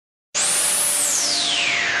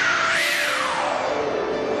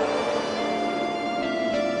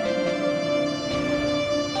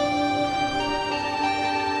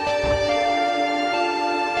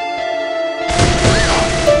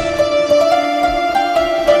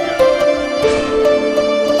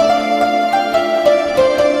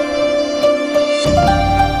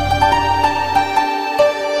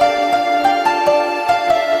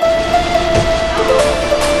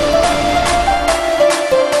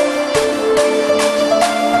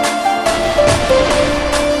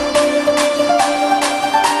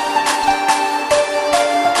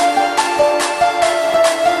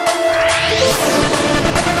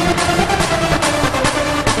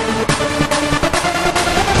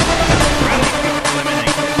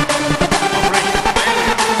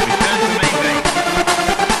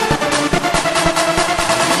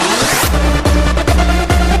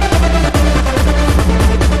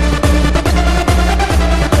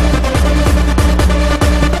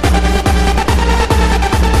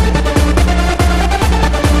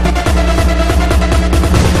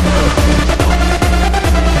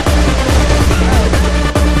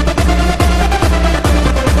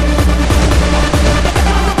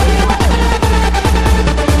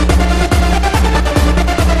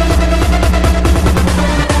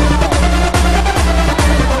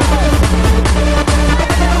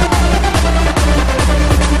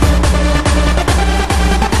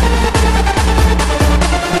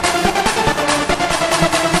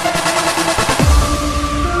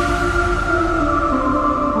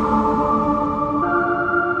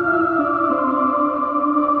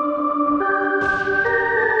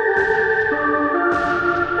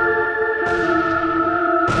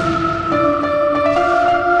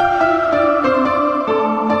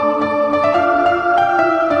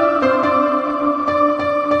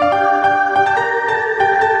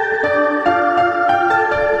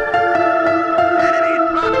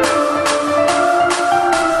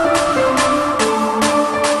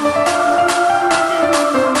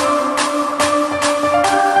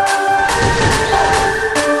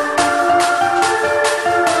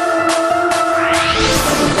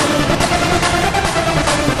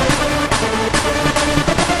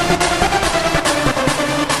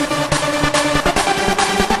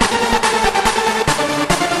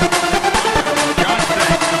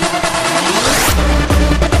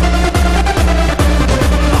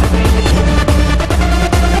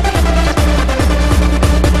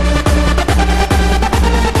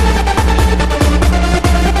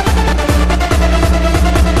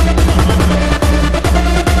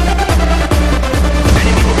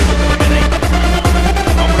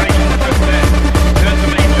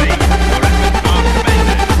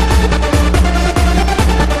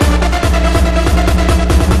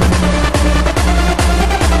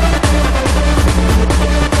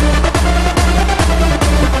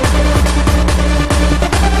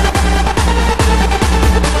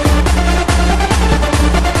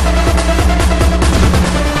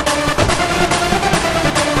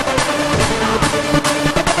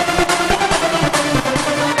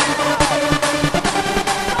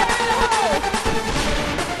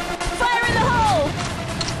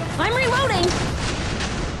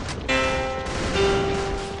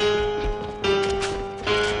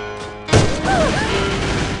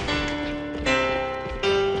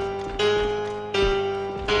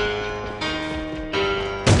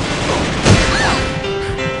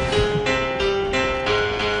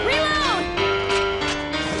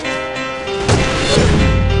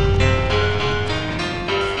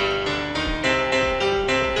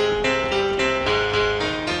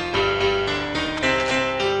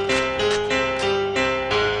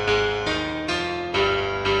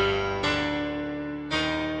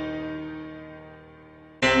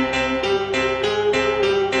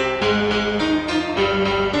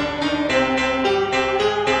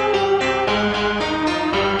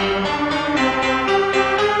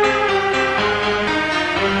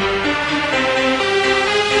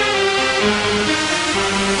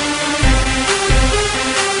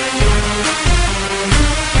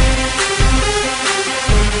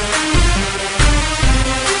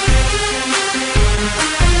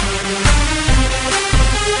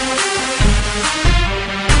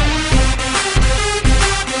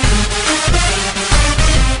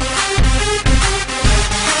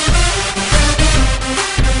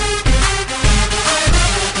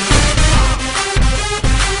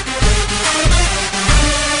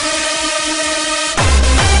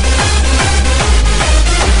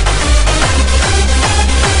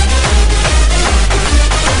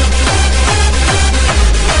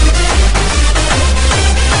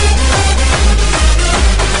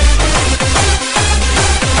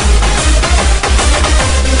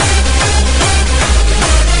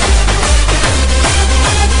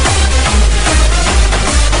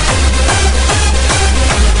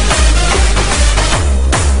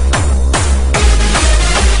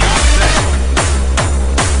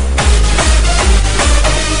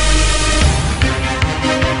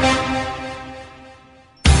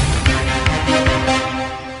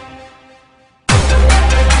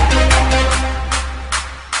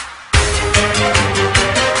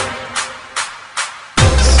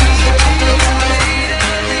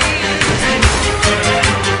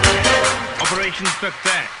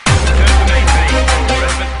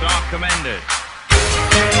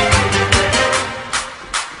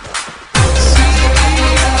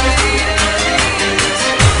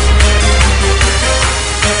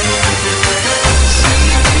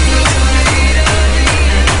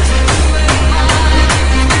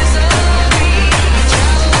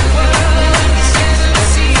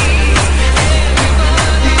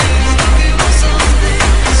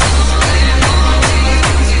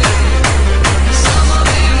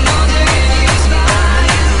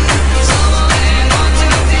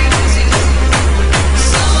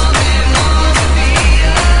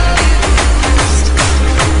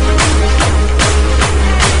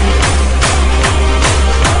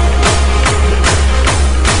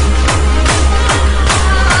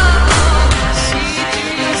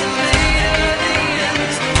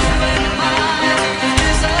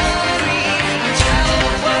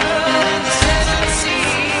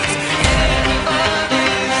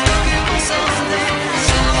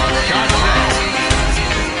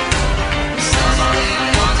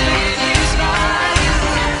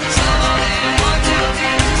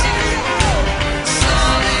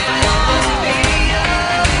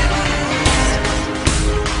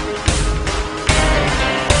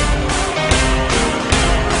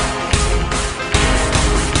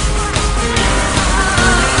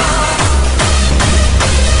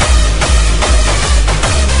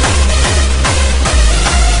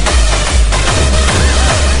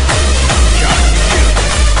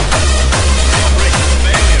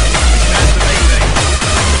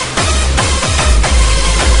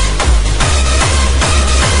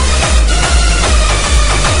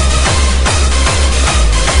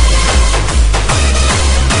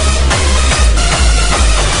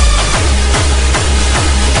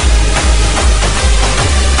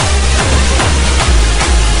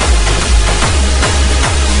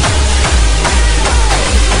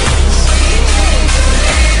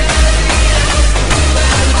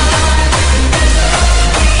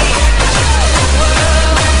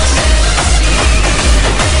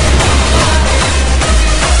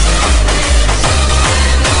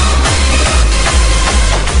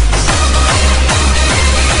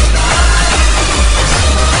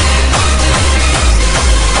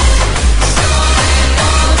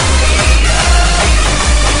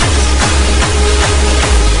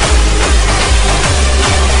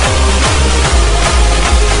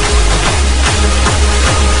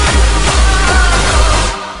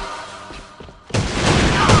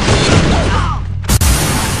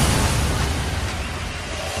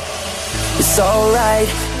alright.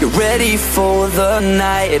 You're ready for the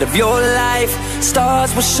night of your life.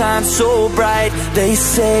 Stars will shine so bright. They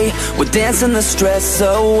say we're dancing the stress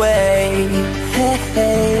away. Hey,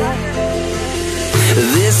 hey.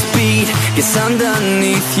 This beat gets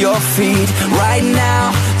underneath your feet. Right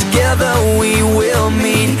now, together we will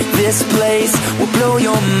meet. This place will blow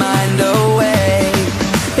your mind away.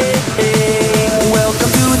 Hey, hey.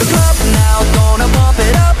 Welcome to the club now, gonna bump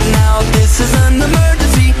it up now. This is an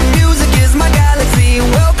emergency, music is my galaxy.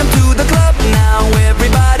 Welcome to the club now,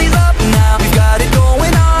 everybody's up now. We've got it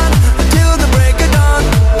going on until the break of dawn.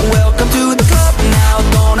 Welcome to the club now,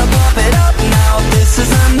 gonna bump it up now. This is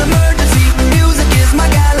an emergency, music is my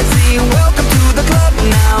galaxy. Welcome to the club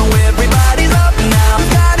now, everybody's up now.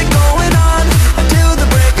 We've got it going on until the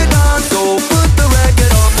break of dawn. So put the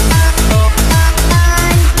record on.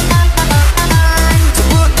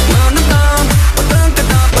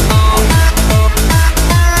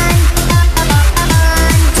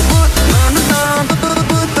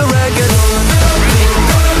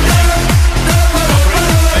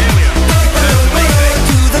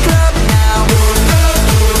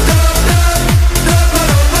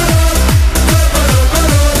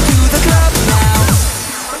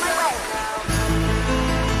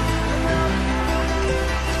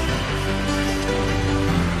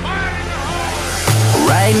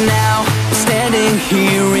 Right now, standing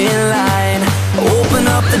here in line. Open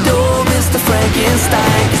up the door, Mr.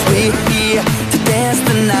 Frankenstein, 'cause we're here to dance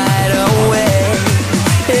the night away.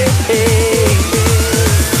 Hey, hey.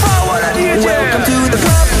 Welcome to the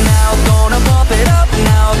club now, gonna bump it up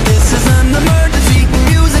now. This is an emergency,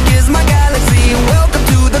 music is my galaxy. Welcome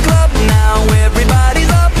to the club now,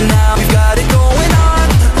 everybody's up now. We've got it going on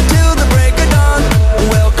until the break of dawn.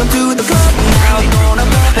 Welcome to the club now, gonna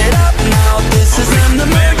bump it up now. This is an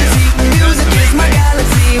emergency, music is my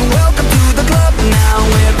galaxy. Welcome to the club now,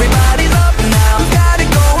 everybody's up now. We've got it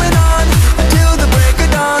going on until the break of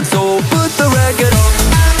dawn. So put the record on.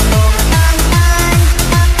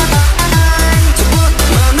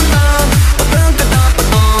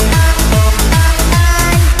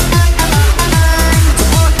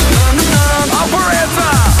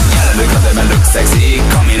 Sexy,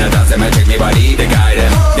 come in and dance them and check me body. The guy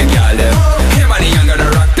them, the girl them. Him and the young gonna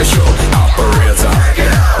rock the show. Operator,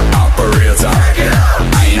 operator.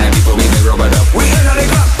 I ain't happy for me to rub it up. We in the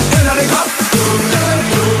club, in the club.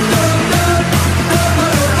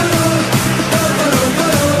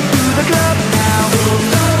 To the club now.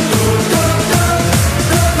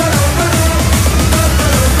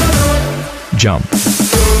 Jump.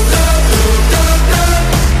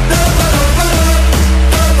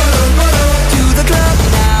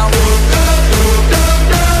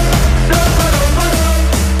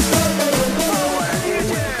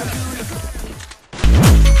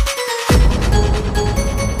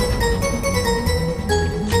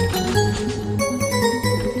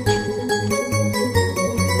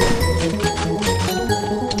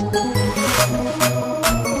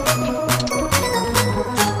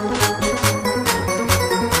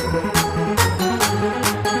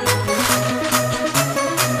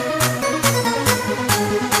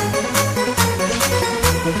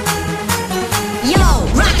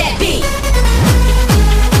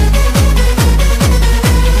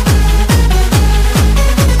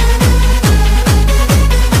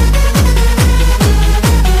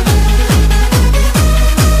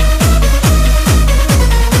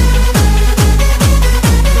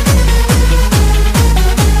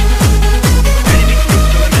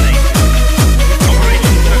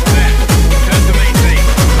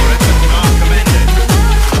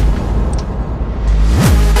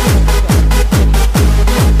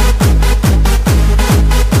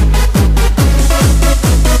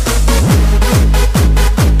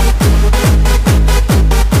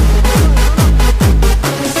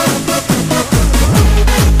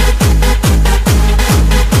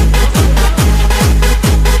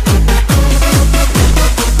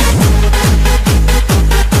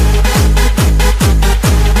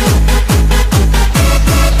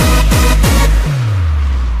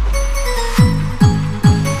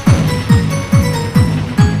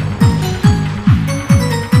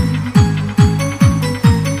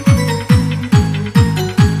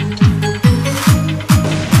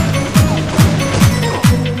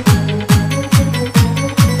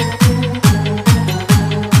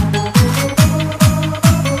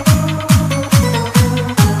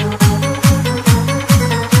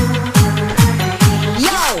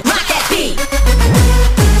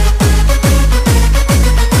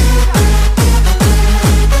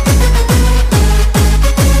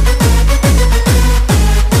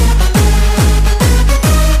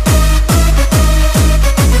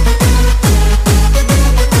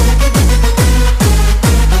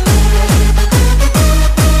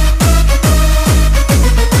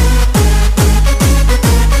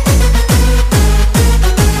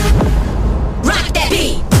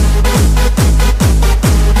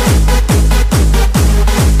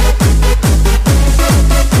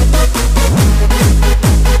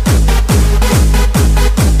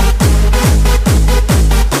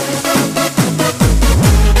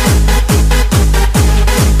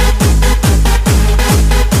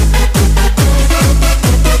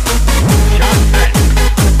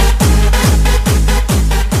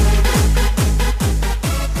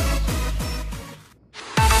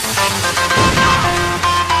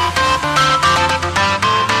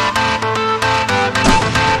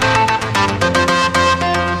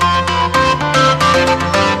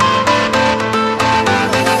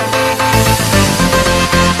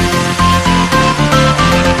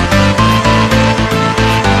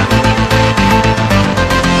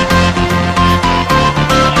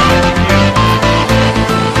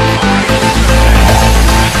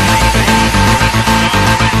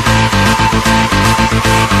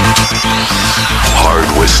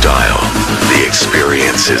 style. The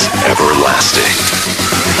experience is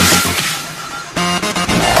everlasting.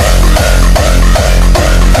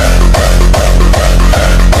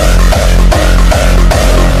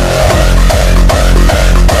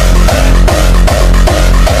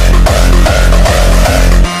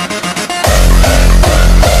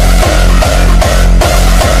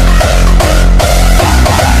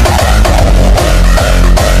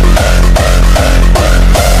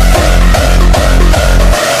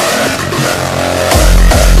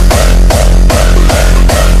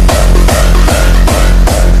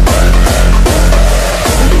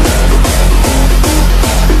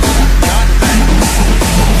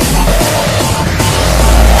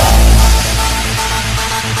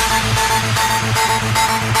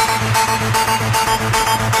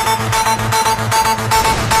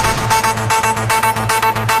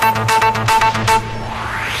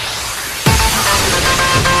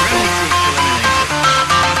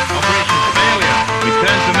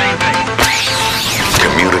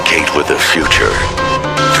 Communicate with the future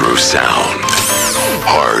through sound.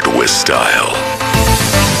 Hard with style.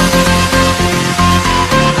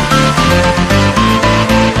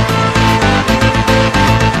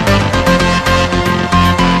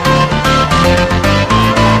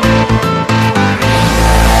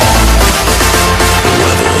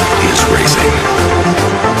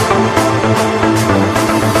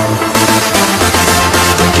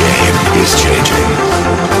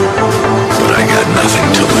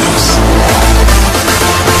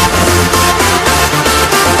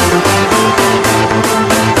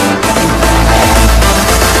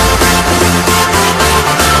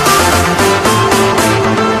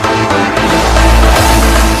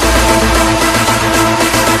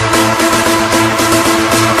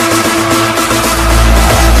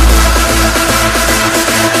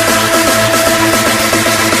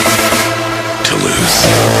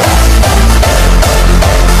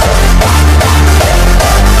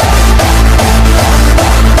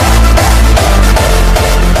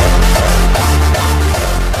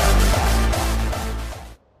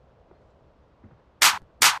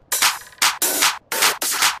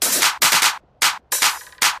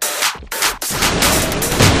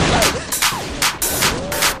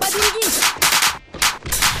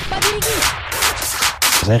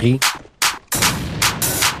 Série.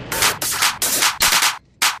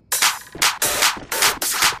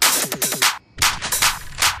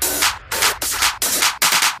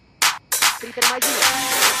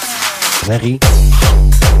 Série.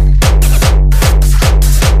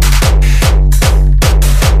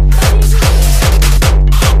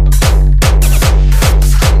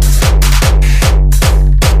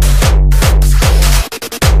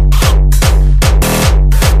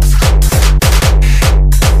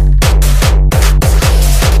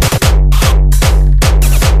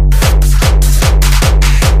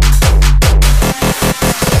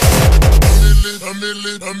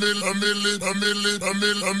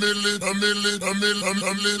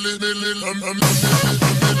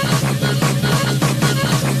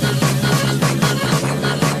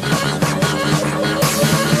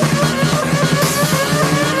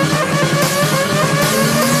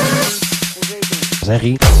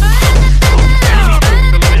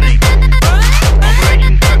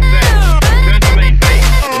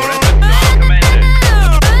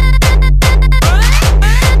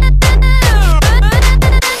 Série.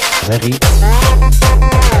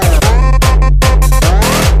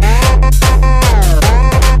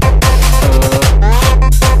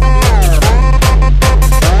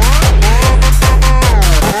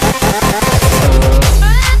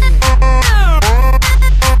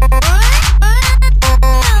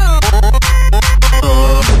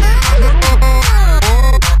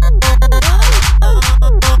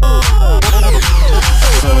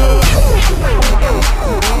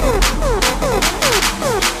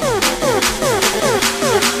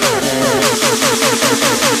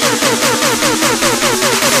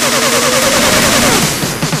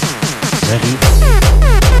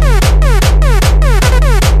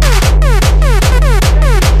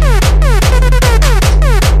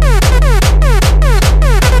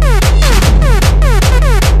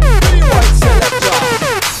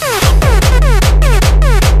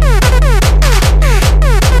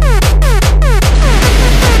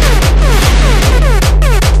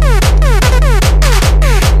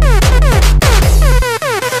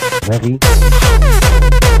 Série.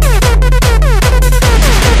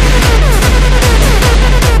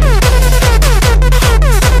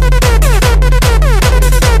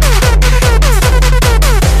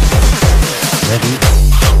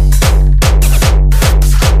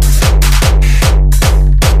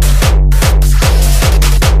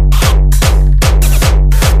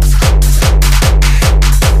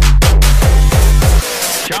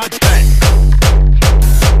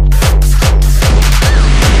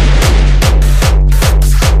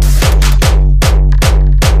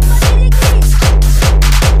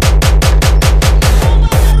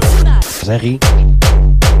 Zerry.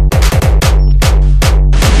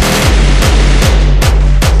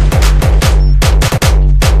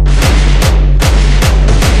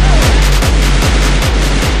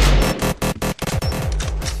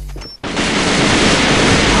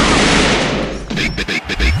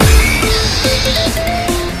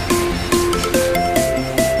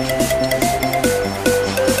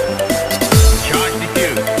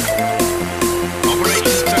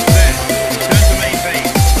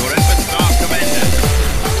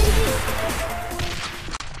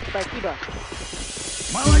 Спасибо.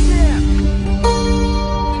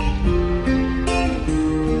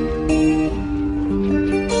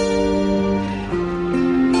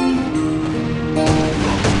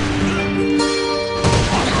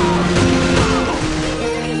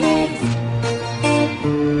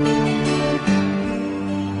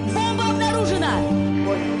 Бомба обнаружена!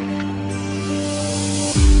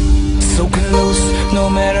 So close, no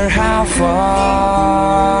matter how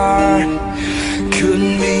far.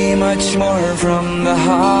 Couldn't be much more from the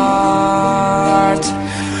heart.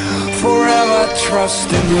 Forever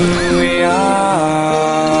trusting who we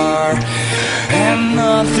are, and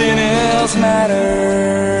nothing else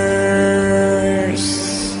matters.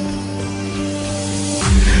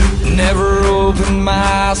 Never opened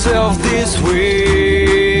myself this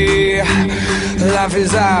way. Life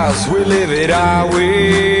is ours, we live it our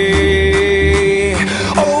way.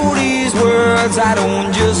 All these words I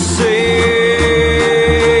don't just say,